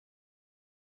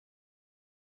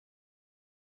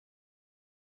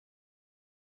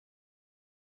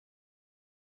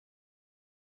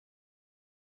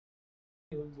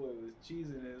boy was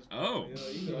cheesing his. Oh,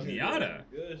 Miata.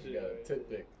 Good shit. Got a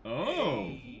toothpick.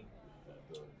 Oh.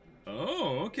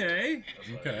 Oh, okay.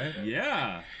 Okay.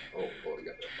 Yeah. Oh, boy, you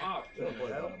got the mop. That boy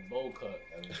got a bowl cut.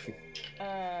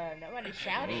 Nobody's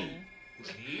shouting.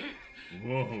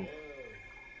 Whoa.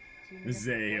 This is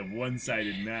a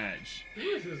one-sided match. Who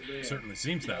is this man? Certainly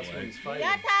seems that way.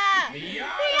 Miata!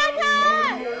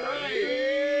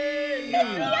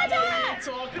 Miata!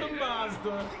 Talking to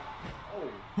Mazda.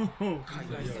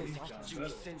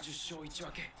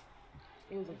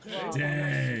 It was a draw.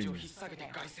 Dang.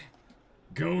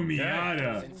 Go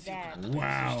Miata.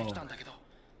 Wow.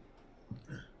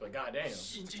 But goddamn.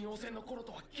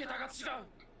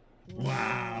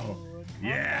 Wow.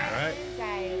 Yeah. Right.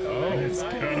 Anxiety. Oh, let's go.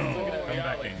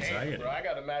 Comeback anxiety. Bro, I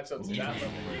got a match up to that level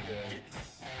right there.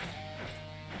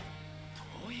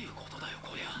 どういうことだよ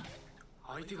こりゃ。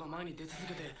相手が前に出続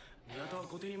けて宮田は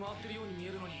後手に回ってるように見え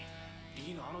るのにリ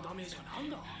ーのあのダメージはなん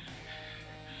だ。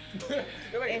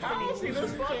 Like, It's how is he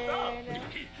this fucked up?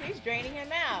 He's draining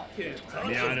him out.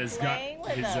 Miata's got Playing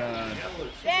with his him. got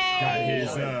Dang! his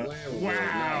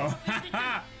wow.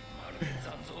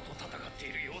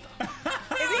 Is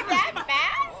he that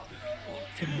fast?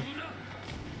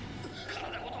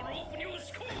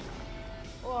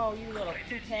 Whoa, you little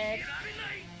poophead.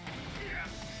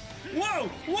 Whoa!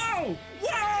 Whoa!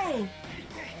 Whoa!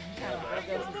 Kind of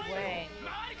goes his way.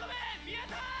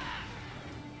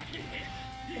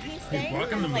 He's He's staying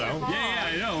blocking them like though. calm. Yeah,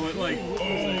 I know. But like, Dang, oh,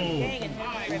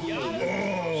 and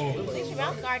whoa! at least your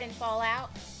mouth guard didn't fall out.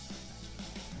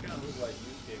 Kind of looks like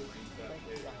UK when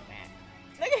he's back there.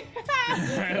 Look at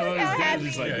His how dad's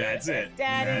just happy like, that's it. his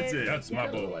dad That's is. it. That's my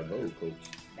boy. Like, oh, coach.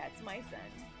 That's my son.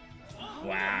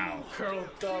 Wow. Curled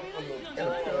up on the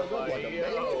floor. Like, yo.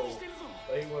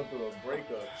 He went through a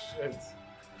breakup. Shit.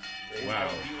 Wow.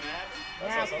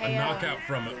 Wow, A KO. knockout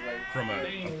from a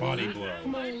body blow.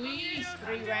 3 rounds.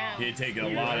 He had taken a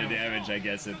lot of damage, I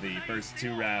guess, at the first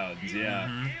 2 rounds. Yeah.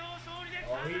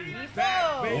 Ippo!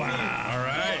 Wow. All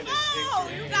right. Oh,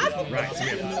 you got the Right. So we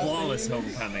have flawless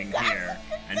homecoming here,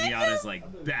 and Miata's like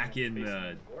back in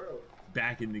the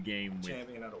game with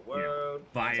Champion of the world.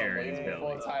 fire in his For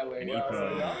belly. Thailand. And I was like,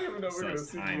 I don't even Ippo know we're gonna says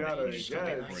see time Miata that he's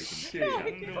again. before he can Shit.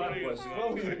 Probably was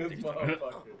fully in this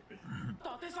motherfucker. Oh,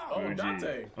 OG.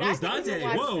 Dante. Oh, it's Dante.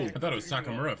 Whoa. I thought it was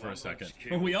Takamura for a second.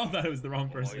 Well, we all thought it was the wrong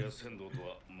person.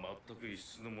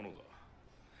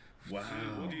 Wow.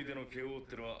 ボディでの KO っ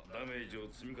てのはダメージを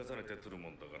積み重ねて取る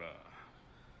もんだから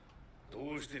ど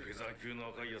うしてフェザー級の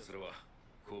赤い奴らは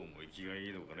こうも生きがい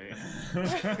いのかね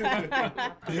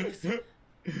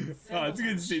Oh, it's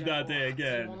good to see Dante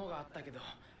again. ものがあったけど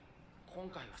今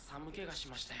回は寒気がし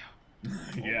ましたよ。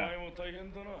 Yeah. お前も大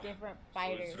変だな Different そ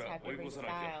い fighters つら have 追い different 越さな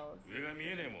きゃ styles. 上が見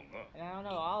えねえもんな And I don't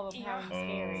know, all of them have them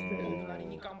scary. 僕なり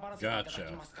に頑張らせていただき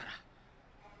ますから。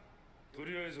と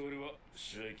りあえず俺は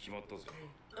試合決まったぜ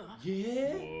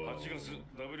Yeah. 8月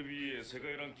WBA 世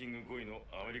界ランキング5位の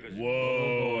アメリカ人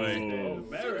Whoa.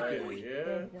 American,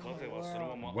 yeah. 勝てばそ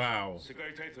のまま Wow. 世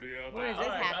界タイトルや What is this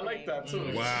Alright, I like happening? that too.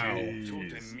 Wow. 頂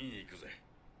点見に行くぜ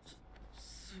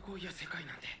すごいや世界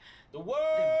なんて。 The でも world.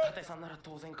 舘さんなら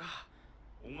当然か。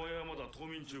お前はまだ冬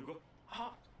眠中か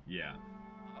は、 Yeah.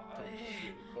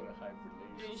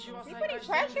 練習は You 再 putting 開し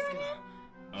たんです pressure け on ど him?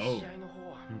 Oh. 試合の方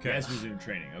は Okay. Yes, resume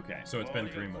training. Okay. So it's been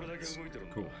 3 これだけ months. 動いてるん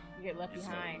だ Cool. You get left いつ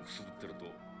まで behind. もくすぶってると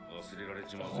忘れられ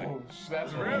ちまうぜ Oh, that's That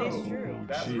real. is true.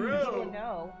 That's Gee. You real.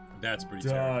 know. That's pretty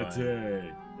terrifying.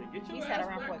 Dante. He's had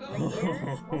around for what, 3 years,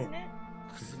 wasn't it?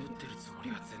 くすぶってるつもり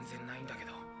は全然ないんだけ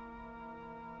ど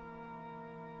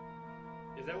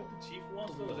Is that what the chief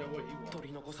wants or is that what he wants? 取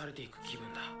り残されていく気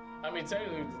分だ。 I mean,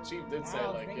 technically, the chief did say, I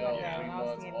was like, thinking yo, of that 3 when I was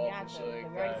months seeing off and Miata. shit The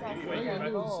like very that. top He three like,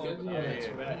 on gold. yeah,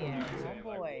 Yeah, oh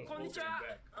boy. こんにちは。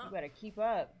 You better keep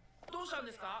up. どうしたん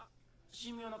ですか？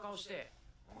神妙な顔して。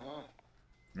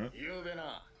ゆうべ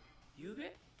なゆう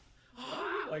べ？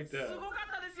 like す that. ごか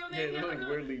ったですよ Yeah, ね。 it 宮田 looked 君。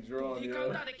 weirdly ボ drawn, ディカウ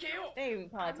ンタ yeah. ーで KO。 They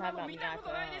probably あんな talking の about 見たこと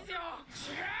ないです Minato. よ。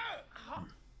は？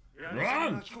 柳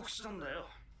が帰国したんだよ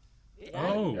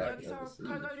Oh. 八木さん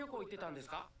海外旅行行ってたんです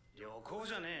か？旅行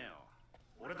じゃねえよ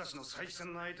俺たちの再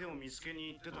戦の相手を見つけに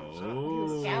行ってたのさ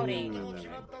Oh. Scouting. 決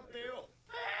まったってよ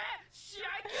試合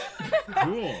決まったんですか？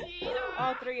 Cool. いいな。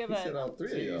 All 3 of us. all 3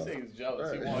 of you. He said he's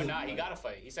jealous. He won. Nah, he got to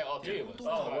fight. He said all 3 of us.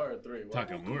 Oh, word, 3. Word.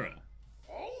 Takamura.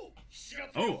 おう7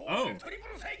月 Oh, oh. トリプ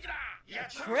ルフェイクだやっ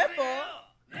たぜ Triple?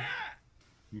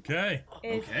 Okay.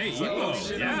 Is Okay, so Ippo.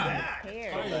 shit Yeah.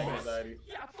 prepared. Anxiety.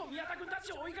 やっと宮田君た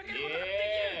ちを追いかけることができ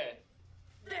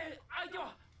る。で、相手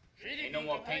は Ain't no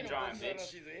more paint drying,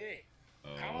 bitch.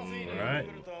 かまずいのが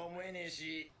来るとは思えねえ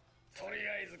しとり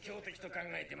あえず強敵と考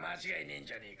えて間違いねえん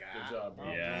じゃねえか Good job, bro.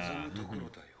 Yeah. ところ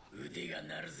だよ腕が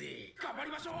鳴るぜ。頑張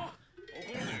りましょう。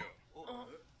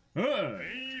メイ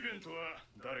ンイベントは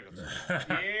誰が作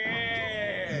る？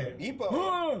 Yeah. Ippo.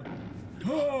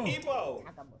 Ippo.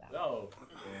 No.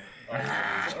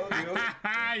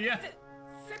 Yeah.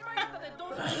 先輩方でどう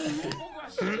ぞ。僕は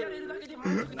知りやれるだけで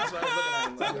満足です。 That's why I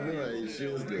was looking at him. She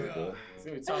was good, boy. He's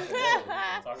gonna be talking more.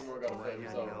 Talking more gotta play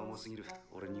himself.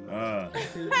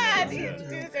 These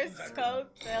dudes are so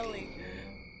silly.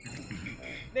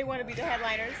 They want to be the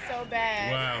headliners so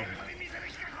bad. Wow.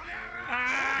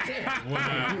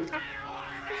 Wow.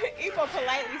 Ippo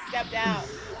politely stepped out.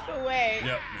 Away.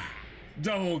 Yep.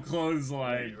 Double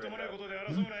clothesline.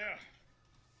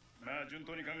 まあ順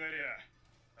当に考えりゃ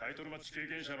タイトルマッチ経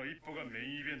験者の一歩がメ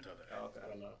インイベンターだ。だが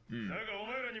お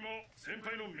前らにも先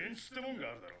輩のメンツってもんが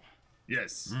あるだろう。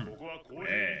 Yes. ここは公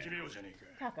平に決めようじゃねえ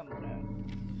か。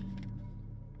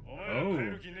お前ら変え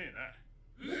る気ねえな。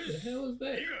 What the hell is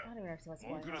that? I don't even understand what's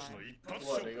going on.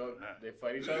 What, they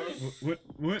fight each other?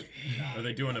 What? Are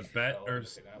they doing a bet or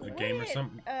a game or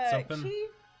something? Chief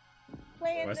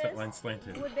playing Why's this? that line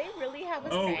slanted? Would they really have a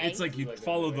Oh, say? it's like you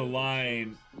follow the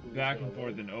line back and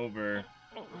forth and over.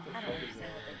 I don't understand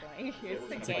what they're doing.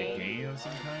 It's It's a like a game. game of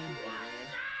some kind.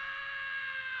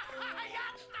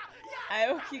 I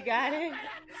hope you got it.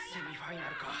 セミファイナ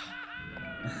ルか。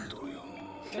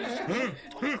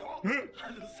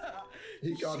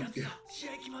 He got his girl.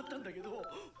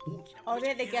 Oh,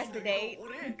 then they guessed the date.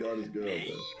 He got his girl, though.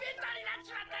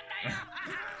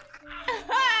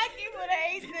 People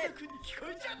hates it.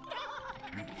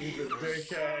 He's a big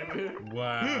cat.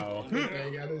 Wow.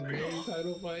 They got his main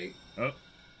title fight. Oh.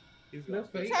 He's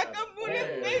not fake.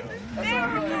 Takamura's face is That's what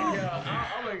I'm like, yeah.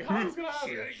 I'm like, how's this gonna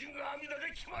happen?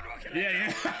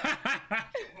 Yeah,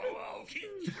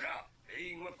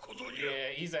 Yeah,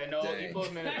 he's like, no, he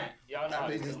both men. Y'all not.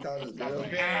 They just got his girl.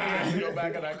 Yeah, go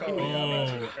back on that call.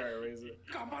 Oh. Razor.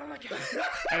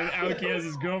 And Aoki has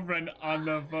his girlfriend on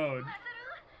the phone.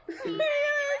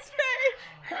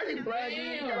 How you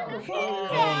bragging? Oh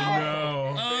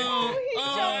no. Oh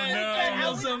no, I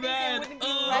feel so bad.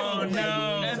 Oh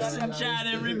no. That's the chat,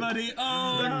 everybody.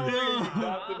 Oh no.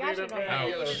 Not the dude that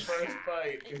made the first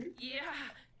fight. いや。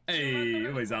 Hey,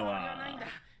 Uezawa.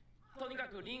 とにか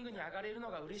くリングに上がれるの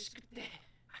が嬉しくって。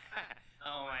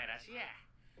お前らしいや。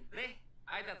で、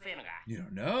挨拶せーのが。 You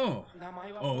don't know. 名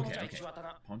前は Oh, ポン okay, チャイ okay. チワタ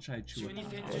ナ。 Ponchai 12 Chua.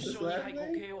 戦10勝2敗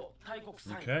合計を大国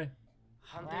3位。 Okay.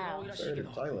 判定が多いらしい Third け in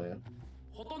ど、 Thailand.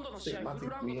 ほとんどの試合フル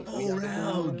ラウンドと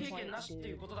経験なしって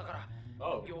いうことだから、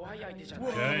弱い相手じゃな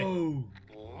い。 Okay. も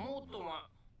っと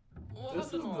This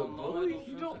is the bully?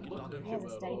 You don't look like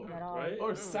him at all, right?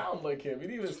 Or sound like him. He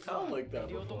didn't even sound like that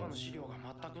ビデオとか before. の資料が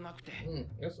全くなくて。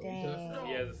 That's what he does.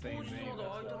 He has the same 当時 name. まだ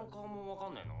相手の顔もわか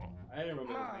んないの。 I didn't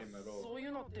remember まあ his name at all. そうい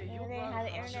うのってよ Maybe く they あ had る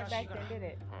the 話 internet らしい back から。 then, did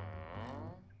it?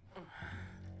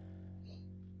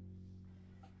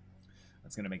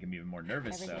 That's gonna make him even more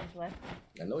nervous, though. Everything's left.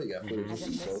 I know he got footage of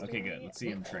himself. Okay, good. Let's see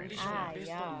him コン train. ディションあーベス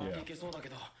トに持っていいけそうだけ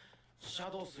ど、シャ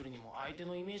ドウするにも相手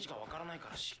のイメージがわからないか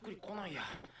らしっくりこないや。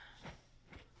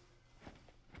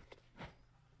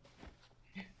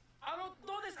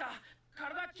どうですか？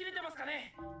体切れてますか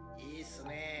ね？いいっす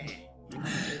ね。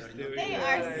 They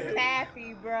are sappy,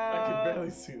 I can bro.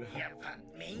 barely see that. やっぱ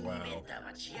メインイベンター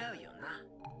は違うよな。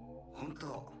本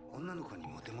当、女の子に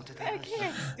モテモテだ I よ。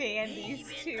 can't stand these メインイベン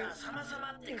two. ター様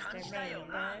々って感じだよ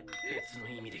な。別の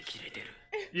意味で切れてる。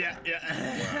 Yeah,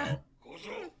 yeah. 小僧、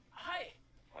はい。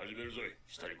始めるぞい。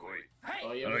下に来い。は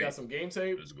Oh い。 yeah, we got some game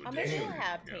tape. I'm sure we'll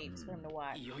have tapes for him to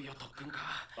watch. いよいよ特訓か。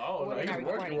 Oh no, he's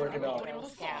working out. 取り戻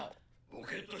すぞ。ボ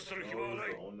ケっとしてる暇はない。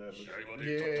試合まで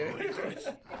Yeah. 1ヶ月。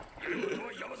やること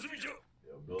は山積みじゃ。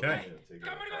 Okay.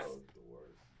 頑張りま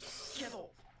す。けど、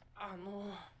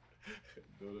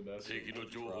敵の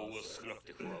情報が少なく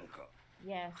て不安か。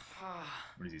 Yes. は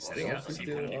あ。 What is he setting up? Is he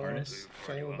kind of the harness?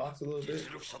 Playing with box a little bit.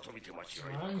 実力者と見て間違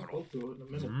い I な ain't かろう。 spoke to it in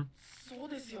a minute. そう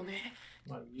ですよね。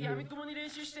 Like, や yeah. みくもに練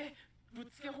習してぶっ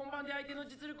つけ本番で相手の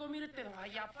実力を見るってのは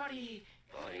やっぱり。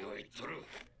何を言っとる。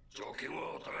条件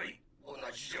はお互い同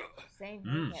じじゃ。 Same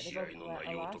thing. Yeah, 試 they 合 both の were 内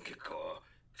a 容 loss. と結果は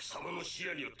貴様の視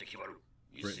野によって決まる。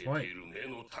見せて point. いる目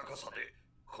の高さで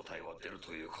答えは出る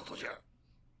ということじゃ。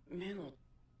目の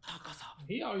高さ。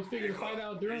 He always figured to fight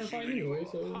out during the fight anyway,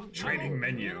 so. Training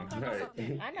menu. 目の高さって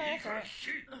I know that's right.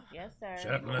 Yes, Shut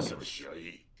sir. up and listen. 試合、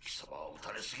貴様は打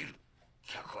たれすぎる。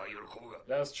客は喜ぶ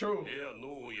が。 That's true. 目や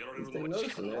脳をやられる They のは noticing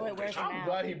力 Oh, の it wears him I'm out.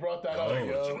 glad he brought that up, Oh.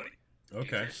 yo.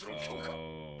 Okay.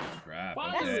 Oh, crap.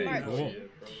 That's Okay. smart. Cool. ディ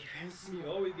フェンス You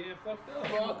always getting fucked up.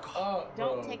 Fuck up,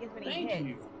 Don't bro. take as many Thank hits.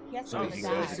 you. He has to So on he the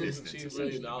can go side. to distance. She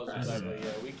really knowledgeable. Like,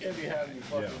 yeah, we can't be having you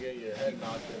fucking get your head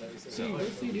knocked in every See, single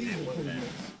let's see these fight.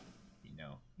 improvements. You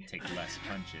know. take less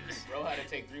punches. Bro had to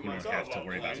take 3 You won't months off. have to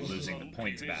worry about losing the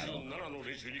points battle.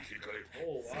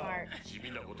 Oh, wow. Smart.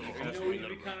 You know,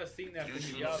 we kind of seen that from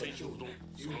Miyagi.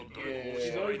 He's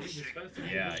always been dispensing.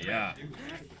 Yeah.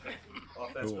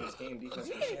 Offense wins game, defense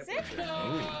wins championship.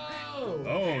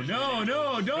 Oh, no,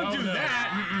 don't do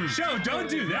that. Show, don't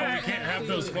do that. Can't have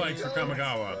those flags for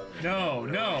Kamigawa. No.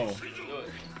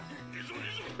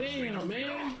 Damn,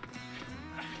 man.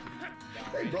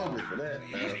 They broke me for that,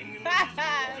 man.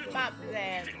 Pop his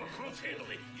ass.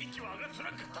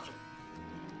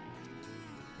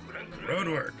 Road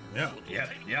work. Yeah.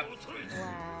 Yep. Wow.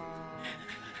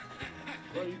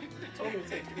 Bro, you told me to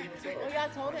take 3 months Well, off. y'all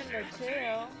told him to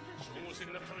chill.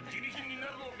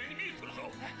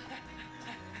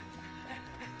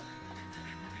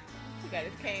 He got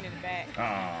his cane in the back.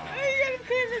 Aw, He got his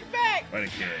cane in his back. what a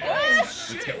kid. Oh,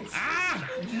 Let's go. Ah!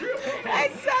 I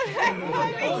saw that coming. Oh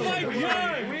my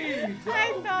god! I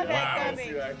saw that Wow.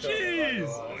 coming. Jeez!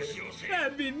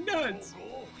 That'd be nuts!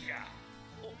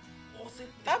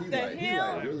 Up He the like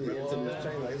hill. really into this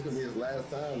chain, like it's gonna be his last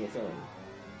time or something.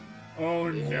 Oh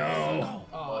no!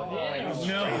 Oh, damn.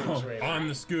 No! On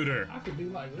the scooter. I could do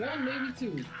like 1, maybe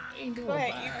 2. I ain't doing Go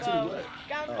ahead, 5. Ippo.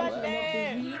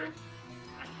 Ganbate.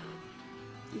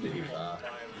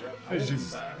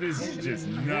 This is just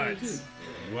nuts.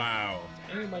 Wow.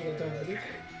 Anybody can tell me this.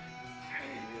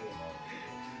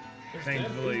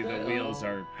 Thankfully, the wheels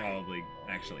are probably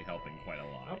actually helping quite a I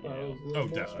lot. thought You it know? was a little Oh,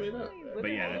 more definitely. straight up.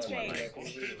 But yeah, that's what, Change. like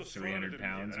 300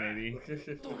 pounds maybe?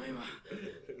 Maybe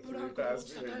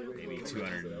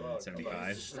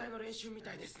 275? 主体の練習み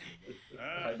たいですね。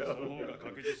 I know.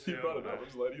 He brought it up. I'm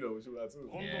just letting you know what you got too.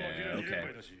 Yeah,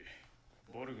 okay.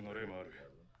 ボルグの例もある。日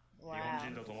本 Wow.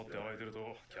 人だと思って甘えてる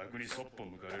と逆にそっぽ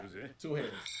向かれるぜ。 2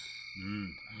 hands.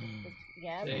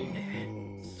 Yeah.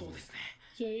 そうですね。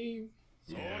 Shame.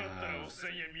 そうなったらおっさ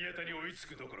んや宮田に追いつ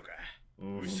くどころか、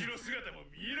後ろ姿も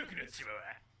見えなくなっちまう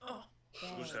わ。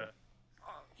どうした？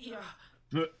あ、いや、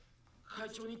会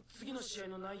長に次の試合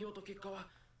の内容と結果は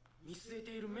見据えて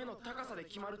いる目の高さで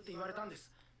決まるって言われたんで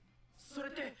す。それ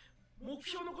って目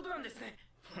標のことなんですね。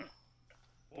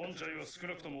ポンチャイは少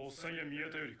なくともおっさんや宮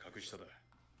田より格下だ。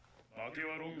負け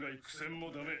は論外苦戦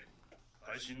もダメ。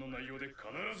配信の内容で必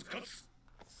ず勝つ。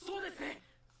そうですね。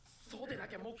そうでな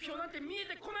きゃ目標なんて見え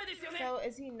てこないですよね。 So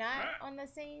is he not on the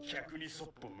same? 逆にそっ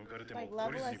ぽ向かれても Like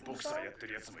懲りずに level as ボクサーやって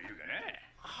るやつもいるがね。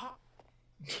は、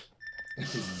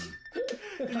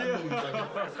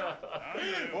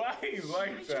 Why he's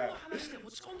like 会長の that? 話で落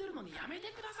ち込んでるのにやめて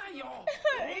くださいよ。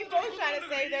 Ippo's trying to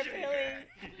save their feelings.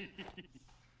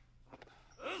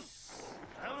 うっす。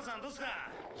タさんどうすか？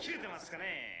切れてますか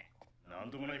ね？な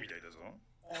んともないみたいだぞ。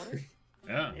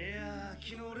 Yeah. いや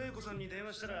ー、昨日玲子さんに電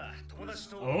話したら友達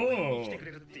とおー来てく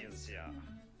れるって言うんですよ。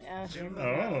 Oh, 順番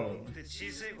が多くて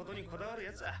小さいことにこだわる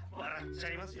やつは笑っちゃ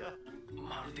いますよ。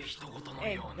まるで人事の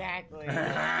ように。 exactly.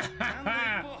 なんで一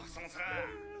方そのさ、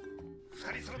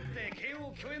二人揃って慶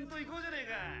応共演と行こうじゃねえ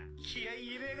か。気合い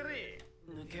入れやがれ。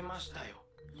抜けましたよ。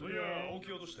そういや青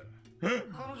木はどうした？彼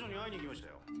女に会いに行きました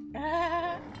よ。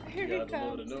 Here he Gotta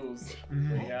deliver comes. the news.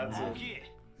 When he had 青 to. 木、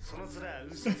その面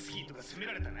ウススキーとか責め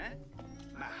られたな。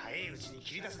まあ早いうちに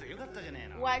切り出すでよかったじゃねえ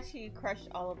の。 Watch he crush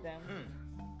all of them.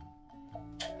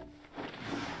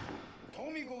 ト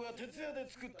ミコが徹夜で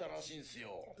作ったらしいんすよ。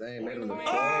 Dang, made him the The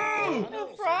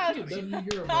frog. W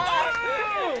girl.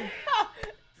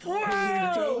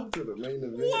 go to the main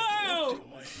event. Whoa!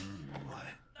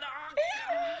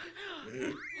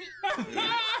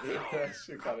 That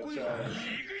shit kind of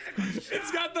childish.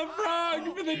 It's got the frog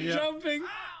for the jumping.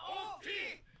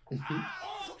 そうっ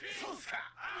すか。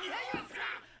似合いますか。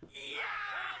いや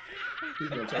He's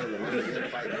gonna turn the main event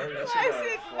fight. That Why shit is got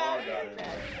he a frog out of laughing? it.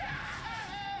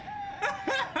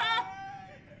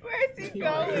 Where is he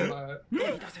going?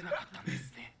 言い出せなかったんで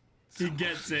すね。 He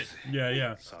gets it.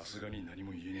 Yeah. さすがに何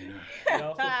も言えねえな。 He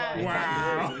also probably- Wow. I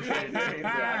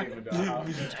don't even know how. I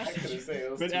couldn't say it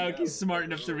was But too Aoki's bad. smart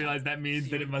enough to realize that means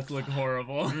that it must look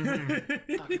horrible. だ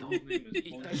けど、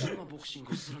一体どんなボクシン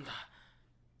グをするんだ。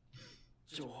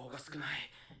情報が少な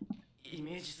い。イ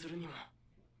メージするにも。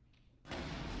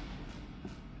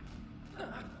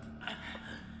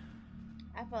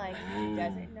 I feel like he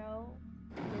doesn't know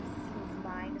his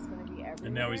mind is going to be everywhere.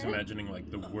 And now he's imagining like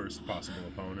the worst possible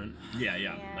opponent. Yeah.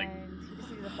 And Like, he just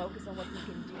needs to focus on what he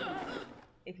can do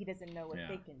if he doesn't know what Yeah,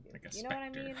 they can do. like a You know what I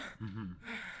specter. mean?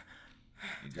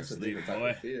 you That's just a leave, different type boy.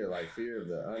 of fear, like fear of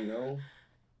the unknown.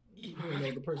 今 You ま know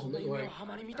で the こ person んな look 夢を like. ハ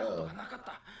マに見たことがなかっ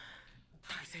た。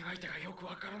対戦相手がよく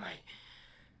わからない。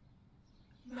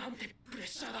なんてプレッ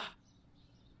シャーだ。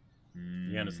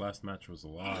 Yeah, and his last match was a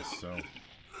loss, so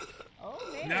Oh,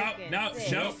 no, no,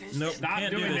 no, no, stop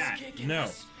doing that. No.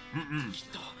 きっ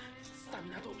とスタミ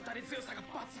ナと打たれ強さが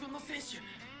抜群の選手。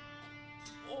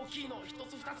大きいのを一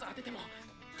つ二つ当てても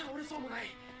倒れそうもない。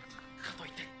かとい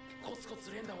ってコツコ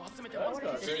ツ連打を集めても That's kind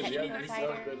of crazy. Yeah,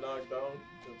 he's been knocked down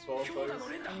in 12 fights.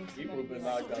 People have been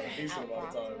knocked down a decent amount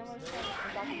of times.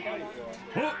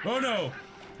 Oh no!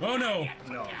 Oh no!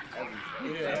 No.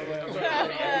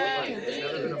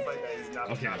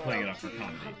 Okay, I'm playing it off for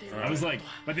comedy. I was like,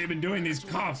 but they've been doing these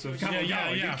coughs with Kamaga.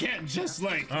 Yeah. You can't just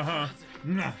like.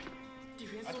 Nah.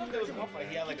 I thought there was one fight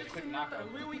he had like a quick knockout. It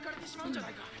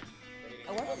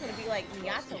wasn't gonna be like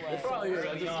Miata was. Probably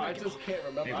is. I just can't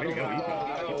remember. Hey, way to go,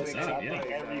 Ippo. Keep this up, yeah.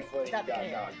 Every fight he got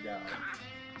knocked down.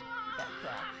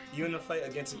 You in the fight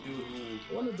against a dude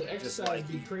who One of the exercises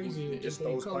be crazy if just they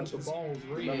throws color the punches. balls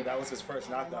Remember, red. that was his first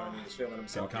knockdown and he was feeling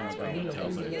So himself. Kamaga You know,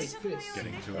 tells he it. has fists.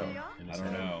 Getting to him. in I his don't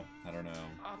head. know. I don't know.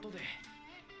 後で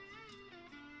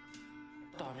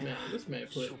Man, this man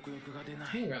put.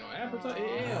 He ain't got no appetite.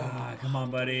 Yeah. Ah, come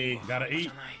on, buddy. Gotta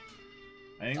eat.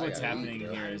 I think what's happening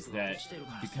here is that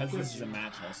because this is a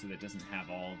match also that doesn't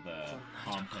have all the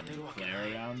pomp and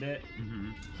flair around it,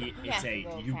 it's a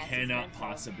you cannot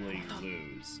possibly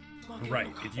lose. Right.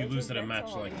 If you lose in a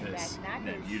match like this,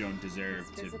 Then you don't deserve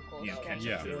to catch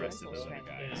up to the rest of those other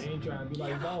Yeah, guys. I ain't trying to be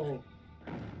like dog.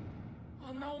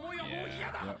 あんな思いはもう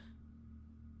嫌だ。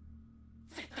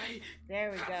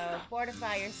 There we go.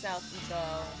 Fortify yourself,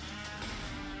 Ippo.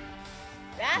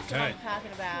 That's what I'm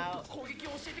talking about. 攻撃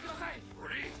を教えてください。守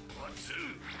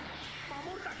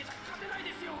るだけじゃ勝てない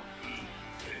ですよ。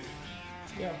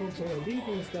 Yeah, folks on the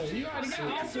defense though. You already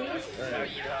got offense.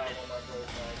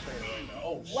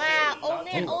 Wow, old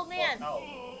man, old man.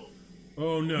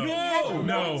 oh no!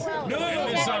 No!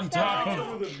 It's on top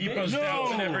of Ippo's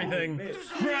doubts and everything.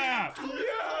 Crap!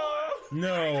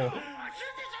 No!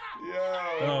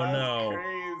 Oh no!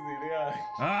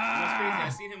 I Ah!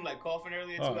 seen him like coughing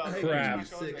earlier too. Oh, I was like, crap. "He's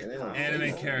sick."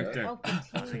 Anime character. Oh,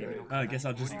 fatigue. I guess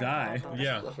I'll just die.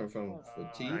 Yeah. Suffering from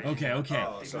fatigue. Okay, okay.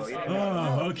 Oh, so he didn't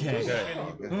Oh, okay.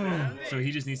 Okay. So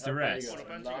he just needs to rest.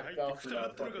 Knocked out from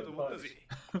that fucking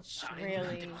punch.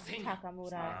 Really,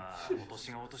 Takamura. 落と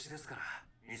しが落としですから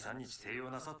2、3日静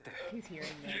養なさって He's hearing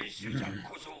me. 練習じゃ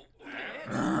故障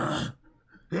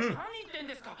何言ってん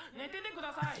ですか。寝ててく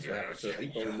ださい。 Yeah, so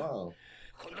Ippo's mom.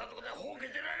 こんなとこでほうけ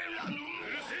てられるなうる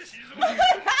せえ静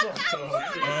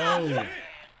Oh.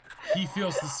 He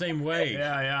feels the same way.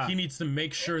 Yeah. He needs to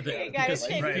make sure that You gotta because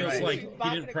he take feels it. like he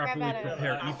Bop didn't the crap properly out of it.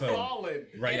 prepare Ippo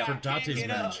right for Date's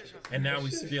match, and now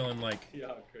he's feeling like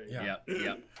yeah. Yep,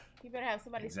 yep. You better have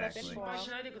somebody step in Exactly. for 心配 him. し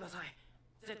ないでください。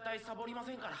絶対サボりま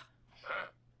せんから。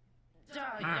じ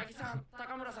ゃあ、八木さん、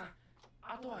高村さん、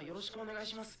あとはよろしくお願い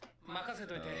します。任せ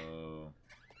といて。 Oh.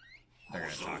 They're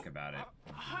gonna talk about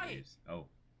it. Oh.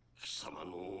 貴様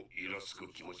のイラつ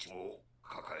く気持ちも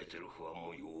抱えてる不安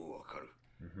もようわかる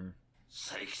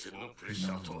再起戦のプレッシ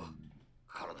ャーとは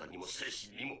体にも精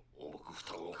神にも重く負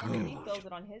担をかける He もの feels it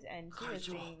on his end too, as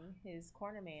being his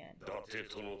corner man. 伊達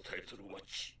とのタイトルマッ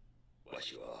チわ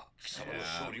しは貴様の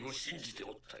勝利を信じて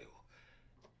おったよ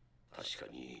確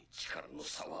かに力の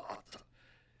差はあった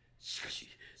しかし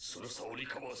その差をリ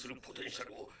カバーするポテンシャ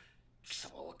ルを貴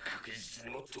様は確実に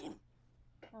持っておる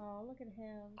Oh, look at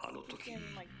him. He's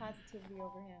getting like positivity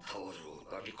over him. タオルを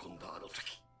投げ込んだあの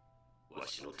時わ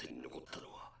しの手に残った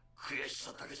のは悔し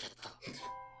さだけじゃった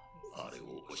あれ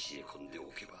を教え込んでお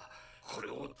けばこれ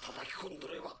を叩き込んど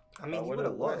れば I mean, he would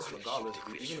have lost regardless,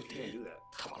 even if he didn't do that.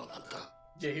 たまらなんだ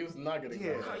Yeah, he was not gonna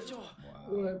get 会長、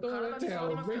 Well, throw that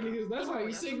towel, breaking his. That's why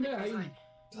he's sick now. He,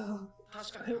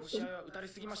 確かにあの試合は打たれ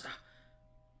すぎました。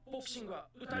ボクシングは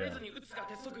打たれずに打つが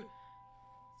鉄則。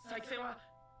再起戦は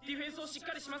ディフェンスをしっ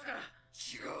かりしますから。違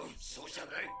うそうじゃ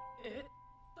ないえ、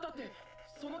だって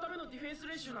そのためのディフェンス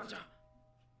練習なんじゃ。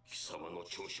貴様の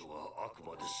長所はあく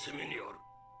まで攻めにある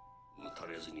打た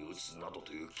れずに打つなど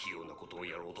という器用なことを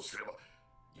やろうとすれば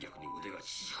逆に腕が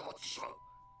縮こまってしまう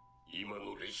今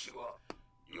の練習は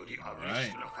よりアグレッ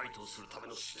シブなファイトをするため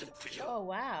のステップじゃ Oh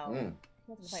wow.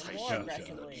 He has to 最 fight 終 more 的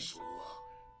な aggressively. 理想は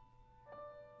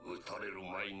打たれる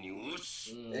前に打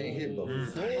つ Ain't hit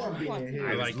before being hit.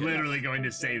 I was literally going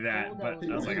to say that, but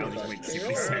I was like, I'll just wait to see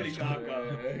what he said.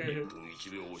 1分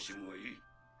1秒惜しむがいい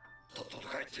とっとと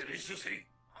帰って練習せい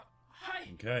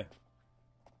Okay.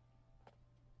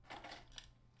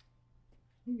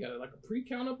 he got like a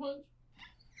pre-counter punch.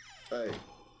 Hey,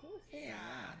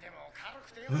 でも軽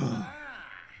くてよかったな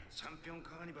チャンピオン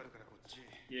カーニバルからこっち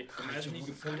Yeah, imagine you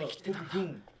could pull up, boom,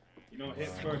 boom. You know, hit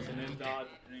first and then dodge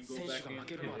and then go 選 back 手が in. 負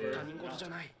けるのは hit 他人事じゃ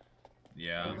ない。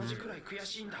 Yeah. 同じくらい悔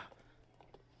しいんだ。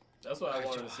That's why I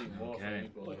wanted to see more from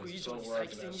people. Like, his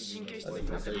footwork and everything. Stress How did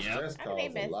they causes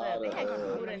a mess lot up? They had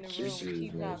of food in the room. issues,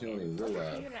 Keep man. You don't even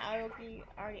realize. Even Aoki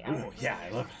already out. Oh yeah, I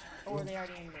love it. Or were they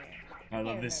already in there? I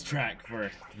love this track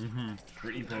for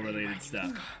Ippo related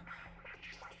stuff.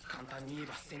 簡単に言え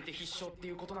ば先手必勝って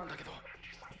いうことなんだけど、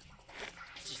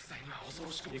実際には恐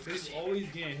ろしく難しい。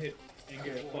 always getting hit and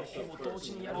getting fucked ほ up ぼ同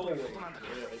時にやるということなんだけ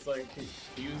ど。 Yeah, it's like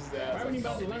he uses that as Why like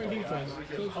would he learn defense?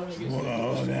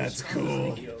 Whoa, that's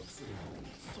cool.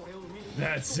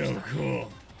 That's so cool.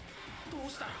 どう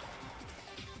したら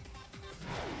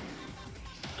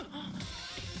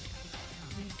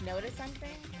You notice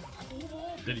something?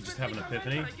 Did he just have an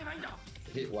epiphany?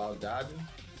 Hit while dodging.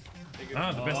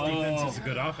 Ah, the best defense is a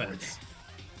good offense.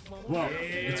 Well,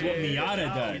 it's what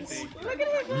Miata does. Look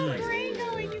at his brain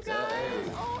going, you guys.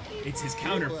 Oh, It's his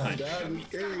counter punch. Dodging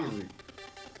crazy.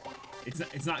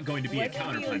 It's not going to be a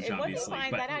counter punch, obviously,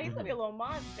 but but he's gonna be a little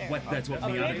monster. that's what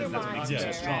Miata does. That's what makes him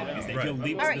so strong. Is that he'll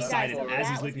leap to the side, and as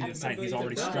he's leaping to the side, he's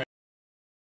already struck.